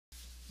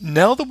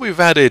Now that we've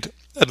added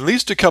at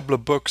least a couple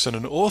of books and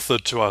an author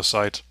to our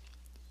site,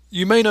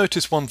 you may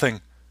notice one thing.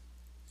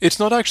 It's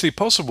not actually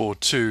possible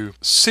to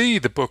see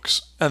the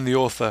books and the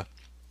author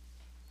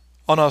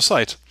on our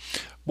site.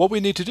 What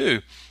we need to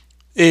do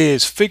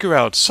is figure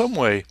out some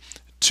way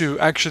to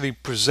actually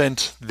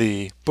present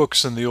the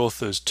books and the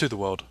authors to the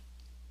world.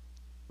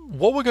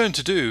 What we're going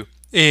to do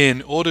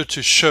in order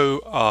to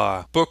show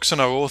our books and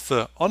our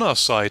author on our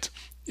site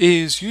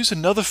is use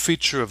another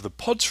feature of the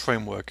Pods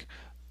framework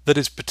that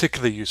is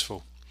particularly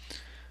useful.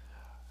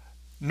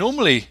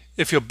 Normally,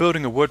 if you're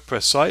building a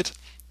WordPress site,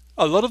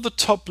 a lot of the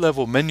top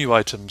level menu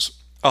items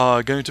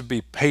are going to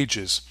be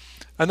pages,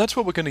 and that's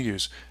what we're going to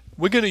use.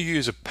 We're going to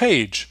use a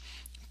page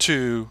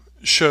to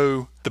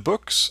show the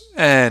books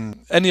and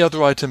any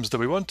other items that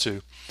we want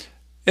to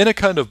in a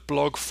kind of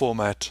blog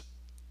format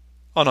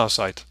on our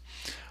site.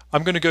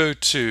 I'm going to go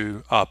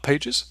to our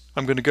pages.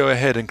 I'm going to go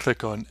ahead and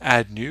click on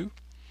Add New,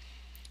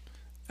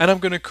 and I'm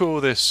going to call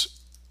this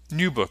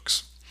New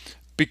Books,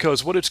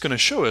 because what it's going to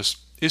show us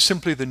is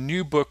simply the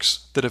new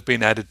books that have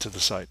been added to the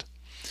site.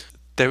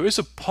 There is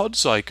a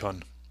Pods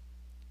icon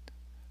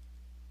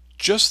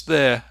just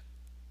there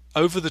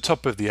over the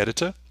top of the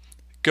editor.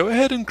 Go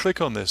ahead and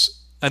click on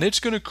this, and it's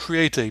going to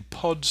create a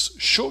Pods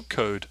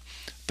shortcode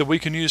that we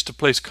can use to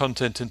place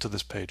content into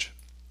this page.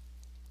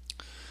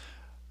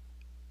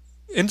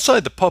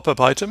 Inside the pop-up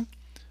item,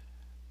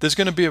 there's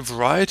going to be a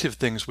variety of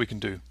things we can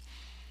do.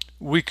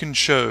 We can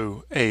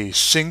show a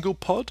single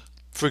pod.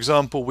 For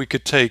example, we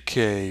could take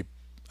a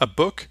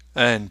book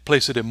and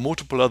place it in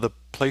multiple other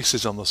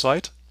places on the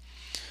site.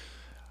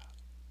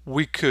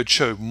 We could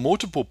show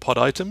multiple pod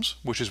items,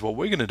 which is what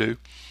we're going to do,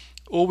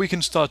 or we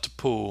can start to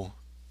pull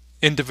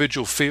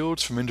individual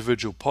fields from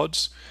individual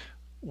pods.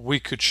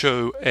 We could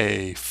show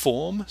a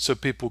form so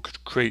people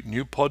could create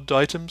new pod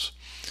items.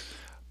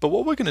 But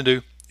what we're going to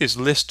do is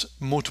list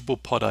multiple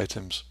pod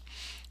items.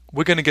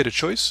 We're going to get a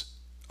choice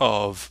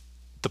of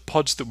the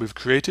pods that we've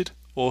created,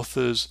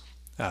 authors,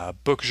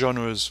 book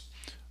genres,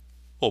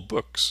 or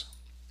books.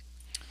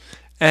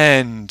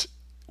 And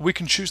we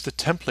can choose the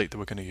template that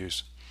we're going to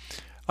use.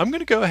 I'm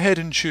going to go ahead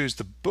and choose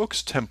the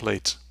books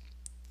template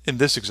in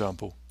this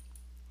example.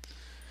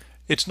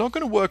 It's not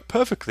going to work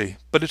perfectly,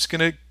 but it's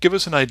going to give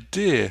us an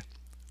idea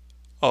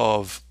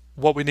of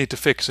what we need to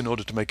fix in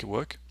order to make it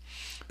work.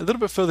 A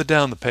little bit further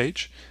down the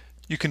page,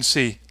 you can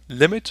see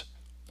limit,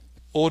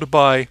 order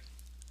by,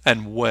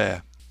 and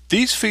where.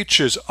 These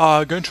features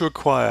are going to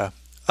require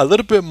a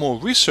little bit more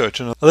research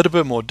and a little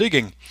bit more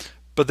digging,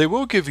 but they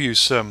will give you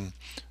some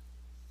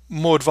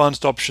more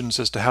advanced options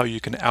as to how you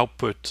can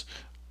output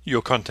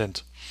your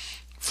content.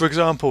 For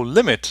example,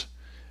 limit,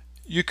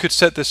 you could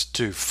set this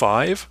to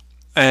 5,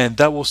 and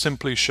that will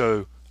simply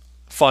show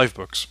 5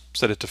 books.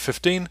 Set it to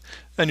 15,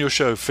 and you'll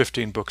show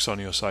 15 books on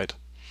your site.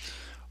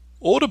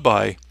 Order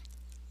by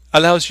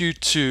allows you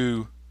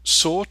to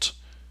sort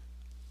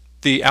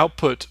the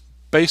output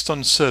based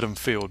on certain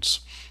fields.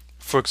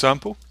 For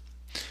example,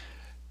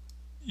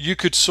 you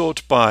could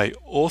sort by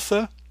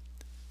author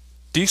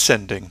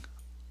descending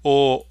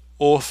or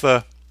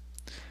author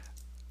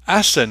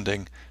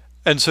ascending,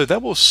 and so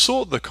that will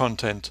sort the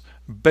content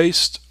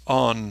based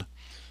on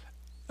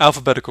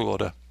alphabetical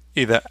order,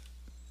 either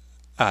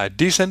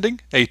descending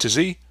A to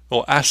Z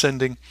or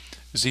ascending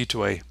Z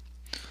to A.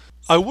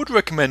 I would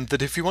recommend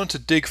that if you want to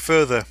dig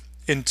further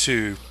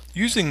into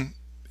using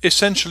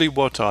essentially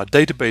what are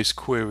database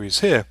queries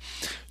here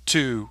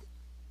to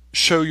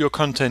show your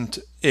content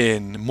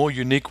in more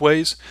unique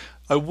ways,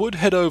 I would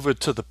head over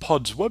to the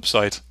Pods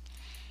website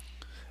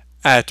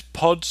at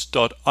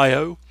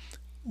pods.io,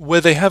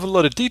 where they have a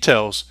lot of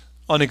details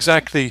on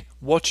exactly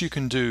what you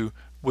can do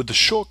with the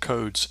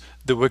shortcodes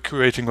that we're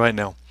creating right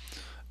now.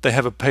 They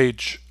have a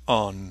page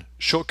on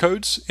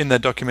shortcodes in their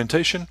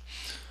documentation.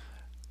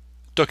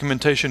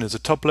 Documentation is a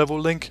top level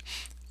link,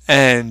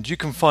 and you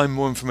can find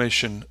more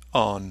information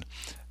on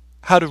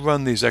how to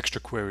run these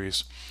extra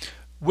queries.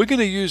 We're going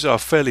to use our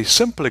fairly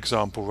simple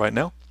example right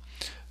now.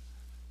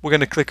 We're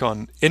going to click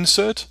on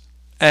Insert,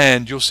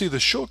 and you'll see the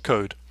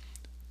shortcode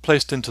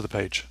placed into the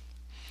page.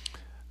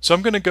 So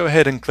I'm going to go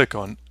ahead and click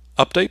on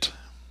Update,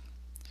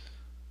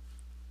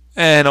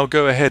 and I'll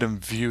go ahead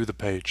and view the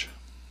page.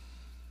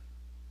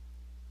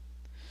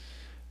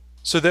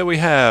 So there we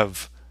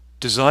have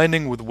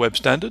Designing with Web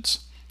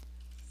Standards,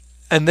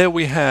 and there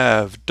we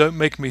have Don't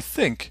Make Me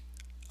Think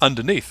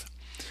underneath.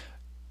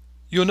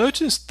 You'll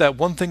notice that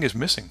one thing is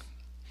missing.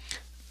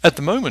 At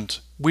the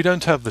moment, we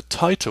don't have the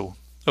title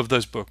of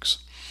those books.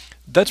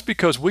 That's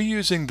because we're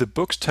using the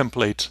books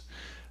template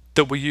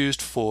that we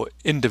used for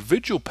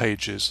individual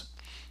pages,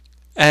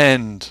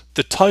 and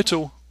the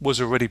title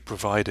was already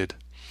provided.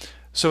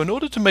 So in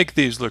order to make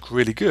these look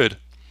really good,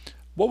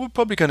 what we're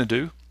probably going to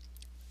do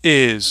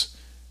is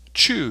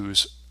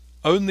choose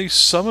only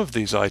some of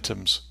these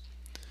items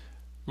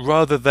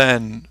rather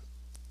than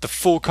the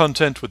full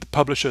content with the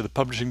publisher, the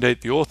publishing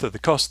date, the author, the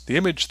cost, the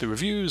image, the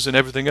reviews, and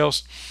everything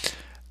else.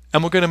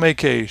 And we're going to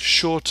make a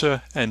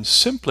shorter and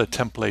simpler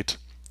template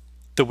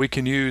that we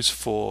can use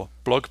for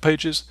blog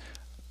pages,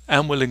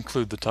 and we'll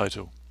include the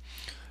title.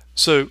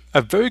 So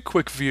a very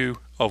quick view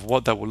of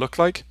what that will look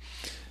like.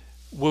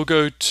 We'll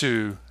go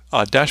to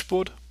our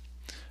dashboard.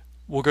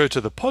 We'll go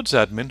to the Pods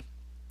admin.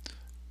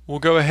 We'll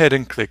go ahead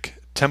and click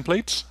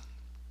Templates.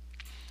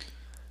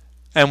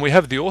 And we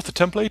have the author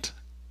template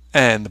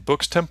and the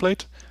books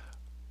template.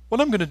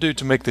 What I'm going to do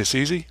to make this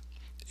easy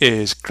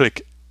is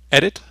click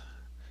Edit.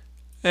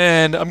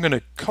 And I'm going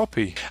to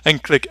copy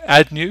and click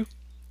Add New.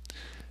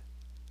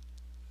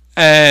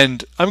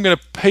 And I'm going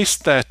to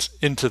paste that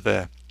into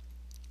there.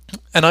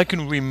 And I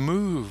can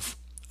remove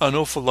an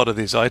awful lot of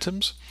these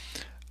items.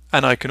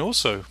 And I can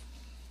also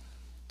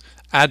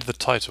add the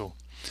title.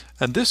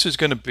 And this is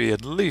going to be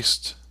at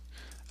least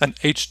an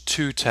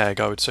H2 tag,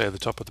 I would say, at the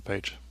top of the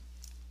page.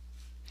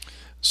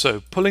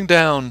 So pulling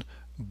down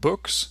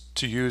books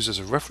to use as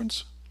a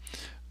reference.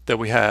 Then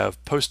we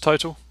have post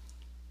title.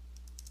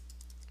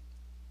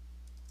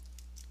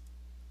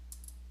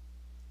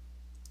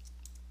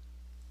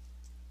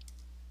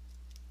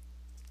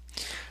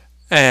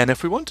 And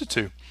if we wanted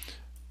to,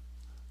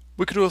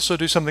 we could also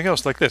do something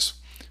else like this.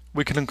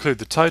 We can include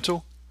the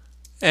title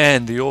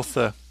and the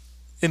author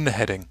in the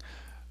heading.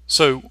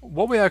 So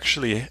what we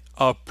actually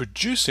are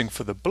producing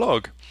for the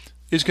blog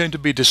is going to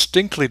be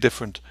distinctly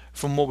different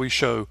from what we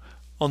show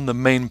on the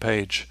main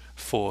page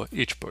for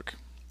each book.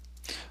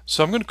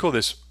 So I'm going to call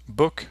this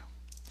books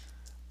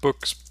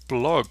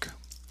blog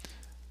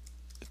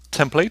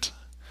template.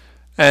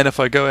 And if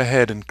I go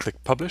ahead and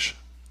click publish,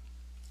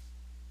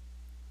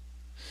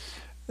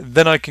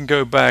 then I can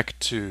go back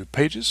to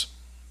pages.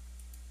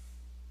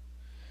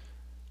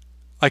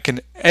 I can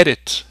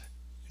edit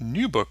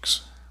new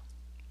books.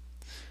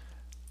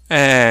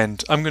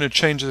 And I'm going to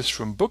change this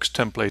from books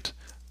template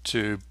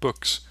to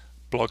books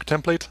blog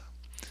template.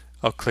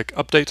 I'll click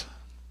update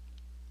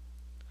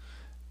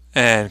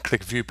and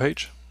click view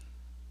page.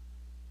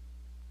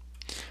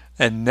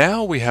 And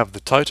now we have the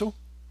title,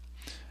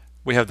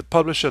 we have the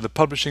publisher, the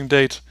publishing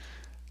date,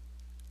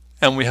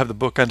 and we have the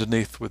book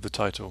underneath with the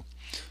title.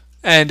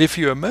 And if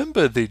you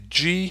remember the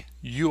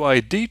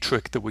GUID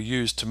trick that we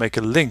used to make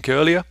a link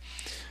earlier,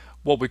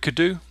 what we could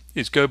do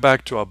is go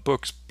back to our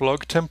books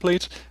blog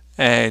template,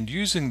 and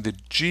using the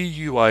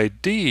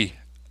GUID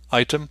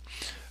item,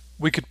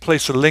 we could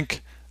place a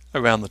link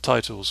around the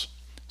titles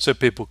so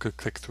people could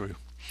click through.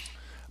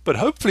 But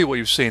hopefully what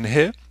you've seen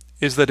here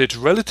is that it's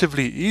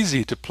relatively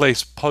easy to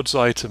place Pods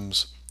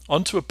items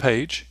onto a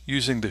page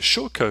using this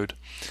shortcode,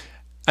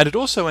 and it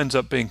also ends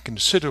up being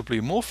considerably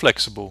more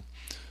flexible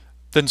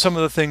than some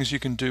of the things you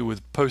can do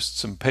with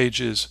posts and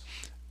pages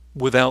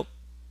without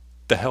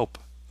the help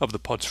of the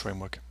Pods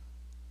framework.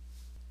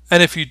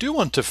 And if you do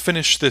want to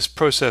finish this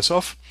process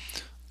off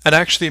and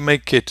actually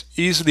make it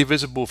easily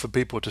visible for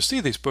people to see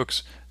these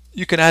books,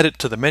 you can add it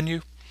to the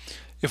menu.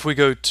 If we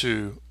go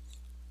to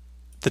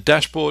the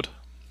dashboard,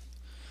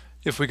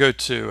 if we go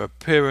to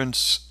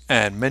appearance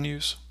and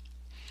menus,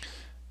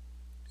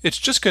 it's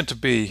just going to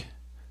be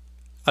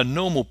a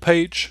normal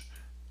page.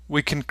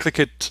 We can click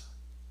it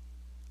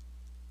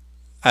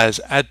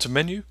as add to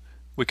menu,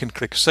 we can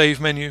click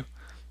save menu,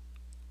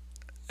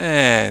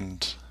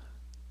 and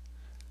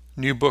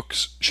new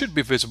books should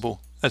be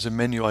visible as a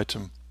menu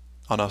item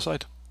on our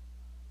site.